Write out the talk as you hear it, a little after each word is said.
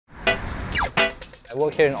I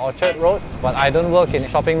work here in Orchard Road, but I don't work in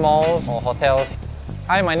shopping malls or hotels.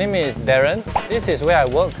 Hi, my name is Darren. This is where I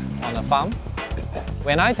work on a farm.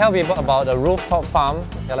 When I tell people about a rooftop farm,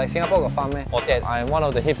 they're like, Singapore got farm, or that I'm one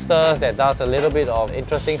of the hipsters that does a little bit of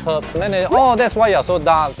interesting herbs. And then they, oh, that's why you're so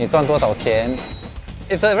dark. 你赚多少钱?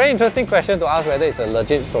 It's a very interesting question to ask whether it's a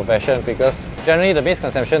legit profession, because generally the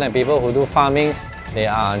misconception that people who do farming, they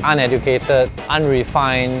are uneducated,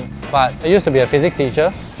 unrefined. But I used to be a physics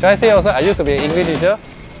teacher. Should I say also I used to be an English teacher?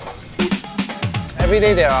 Every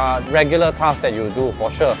day there are regular tasks that you do for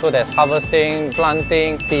sure. So there's harvesting,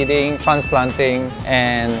 planting, seeding, transplanting,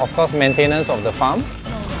 and of course maintenance of the farm.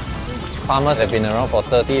 Farmers have been around for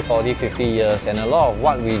 30, 40, 50 years, and a lot of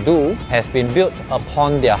what we do has been built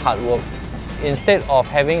upon their hard work. Instead of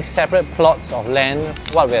having separate plots of land,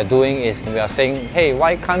 what we are doing is we are saying, hey,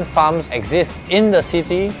 why can't farms exist in the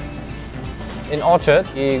city? In Orchard,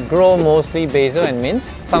 we grow mostly basil and mint.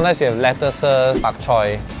 Sometimes we have lettuces, bok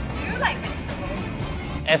choy. Do you like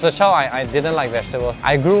vegetables? As a child, I didn't like vegetables.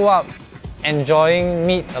 I grew up enjoying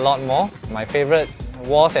meat a lot more. My favorite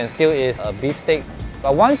was and still is a beef steak.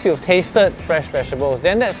 But once you've tasted fresh vegetables,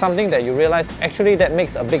 then that's something that you realize actually that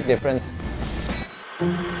makes a big difference.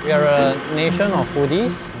 We are a nation of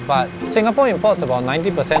foodies, but Singapore imports about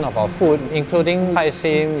 90% of our food, including hai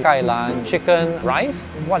sim, kai lan, chicken, rice.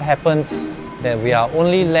 What happens that we are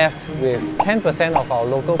only left with 10% of our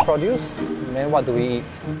local produce? Then what do we eat?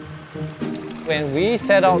 When we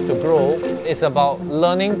set out to grow, it's about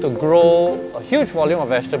learning to grow a huge volume of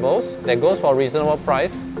vegetables that goes for a reasonable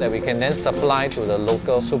price that we can then supply to the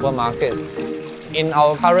local supermarket. In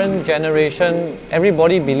our current generation,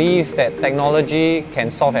 everybody believes that technology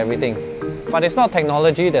can solve everything. But it's not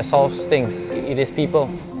technology that solves things, it is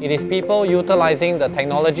people. It is people utilizing the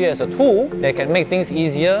technology as a tool that can make things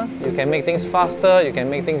easier, you can make things faster, you can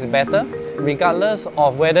make things better. Regardless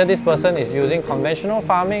of whether this person is using conventional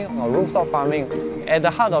farming or rooftop farming, at the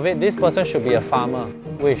heart of it, this person should be a farmer,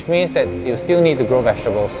 which means that you still need to grow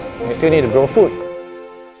vegetables, you still need to grow food.